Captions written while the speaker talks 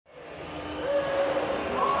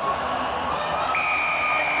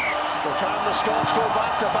can the Scots go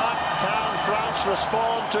back to back? Can France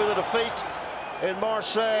respond to the defeat in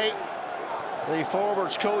Marseille? The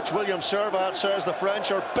forwards coach, William Servat, says the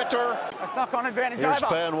French are bitter. That's not on advantage. Here's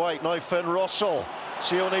Ben White, now Finn Russell.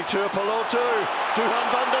 Sione Tuipulotu,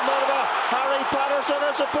 Duhan van der Merwe, Harry Patterson,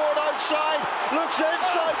 a support outside, looks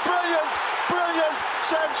inside, brilliant, brilliant,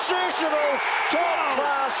 sensational, top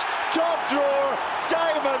class, top drawer,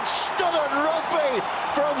 diamond, stunning rugby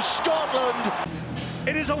from Scotland.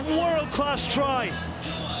 It is a world-class try.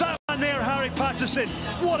 That man there, Harry Patterson,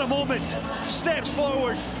 what a moment. Steps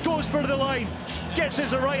forward, goes for the line, gets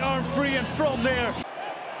his right arm free, and from there.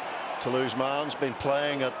 Toulouse man's been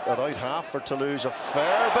playing at out half for Toulouse a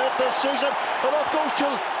fair bit this season. And off goes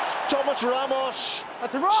to Thomas Ramos.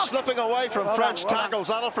 That's a rock. Slipping away from French Well tackles.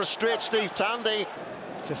 done. That'll frustrate Steve Tandy.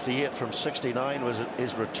 58 from 69 was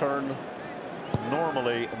his return.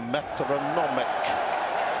 Normally metronomic.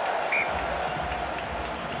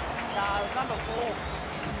 No, it was number 4.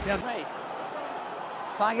 Yeah.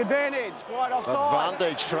 Playing advantage, wide offside.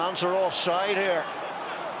 Advantage, France are offside here.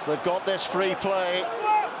 So they've got this free play.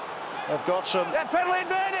 They've got some penalty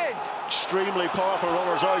advantage. Extremely powerful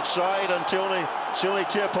runners outside, and Sione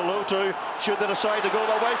Tuipulotu, should they decide to go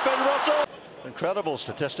their way, Finn Russell. Incredible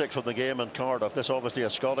statistic from the game in Cardiff. This obviously a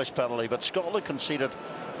Scottish penalty, but Scotland conceded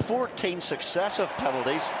 14 successive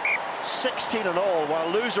penalties, 16 in all, while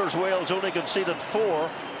losers Wales only conceded 4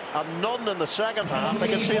 and none in the second half. They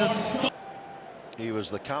conceded. He was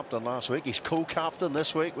the captain last week. He's co-captain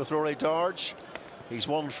this week with Rory Darge. He's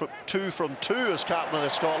won 2 from 2 as captain of the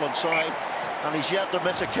Scotland side, and he's yet to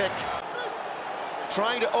miss a kick.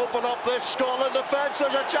 Trying to open up this Scotland defence.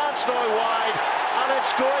 There's a chance now wide, and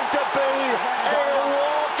it's going to be a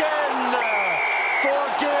walk-in for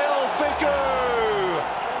Gael Fickou.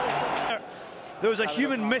 There was a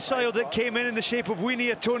human missile that came in the shape of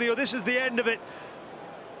Winnie Antonio. This is the end of it.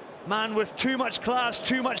 Man with too much class,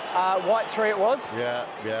 too much. White 3 it was. Yeah.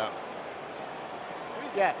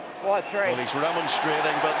 Yeah, white 3. Well, he's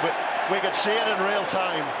remonstrating, but we could see it in real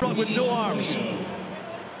time. With no arms.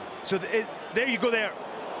 So there you go there,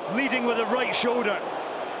 leading with the right shoulder.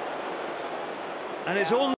 And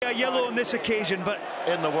it's only a yellow on this occasion, but...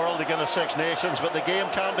 In the World Guinness Six Nations, but the game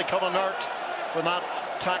can become inert when that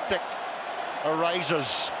tactic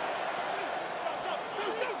arises.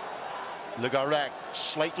 Le Garrec,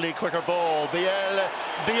 slightly quicker ball. Biarré,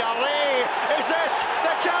 is this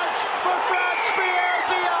the chance for France?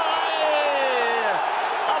 Biarré!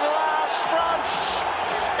 At last, France!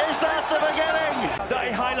 Is that the beginning? That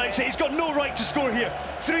he highlights it. He's got no right to score here.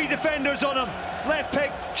 3 defenders on him. Left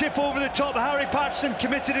peg, chip over the top. Harry Patterson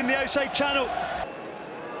committed in the outside channel.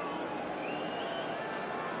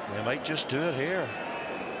 They might just do it here.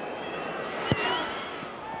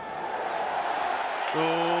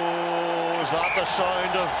 Oh, is that the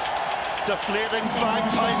sound of deflating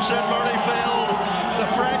bagpipes in Murrayfield? The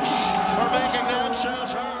French are making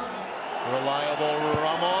themselves heard. Reliable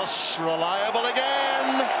Ramos, reliable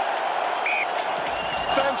again.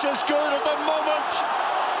 Fence is good at the moment.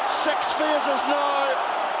 6 phases now.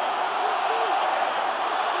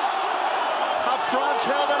 Have France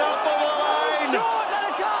held it up over the line? Short, let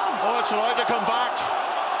it come. Oh, it's allowed to come back.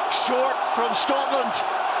 Short from Scotland.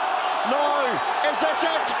 Now, is this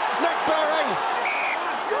it? Nick Berry.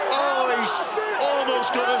 Oh, he's almost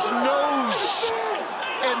got his nose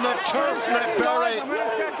in the turf, Nick Berry. I'm going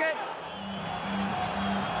to check it.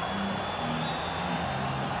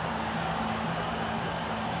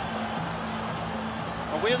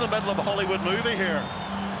 Are we in the middle of a Hollywood movie here?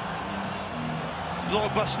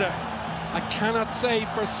 Blockbuster. I cannot say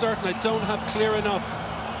for certain. I don't have clear enough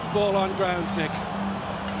ball on ground, Nick.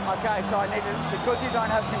 Okay, so I need to, because you don't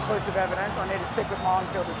have conclusive evidence, I need to stick with my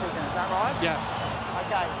on-field decision. Is that right? Yes.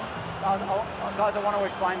 Okay. Guys, I want to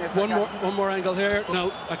explain this. One more angle here.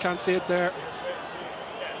 No, I can't see it there.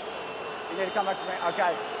 You need to come back to me.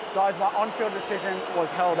 Okay. Guys, my on-field decision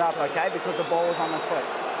was held up, okay, because the ball was on the foot.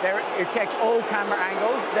 It checked all camera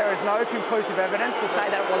angles. There is no conclusive evidence to say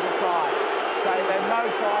that it was a try. So there's no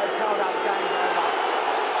try, it's held up, game's over.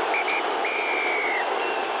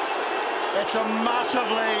 It's a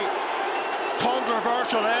massively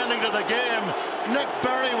controversial ending to the game. Nick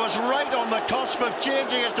Berry was right on the cusp of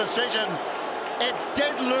changing his decision. It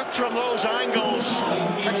did look from those angles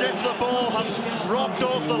as if the ball had rocked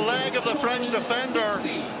off the leg of the French defender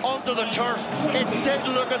onto the turf. It did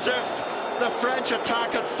look as if the French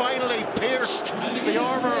attack had finally pierced the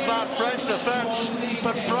armour of that French defence.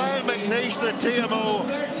 But Brian McNeice, the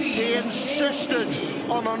TMO, he insisted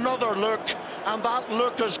on another look. and that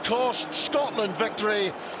look has cost Scotland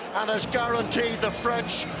victory and has guaranteed the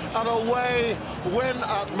French an away win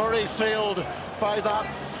at Murrayfield by that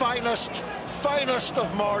finest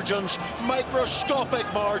of margins, microscopic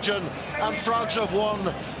margin, and France have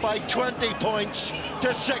won by 20 points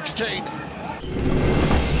to 16.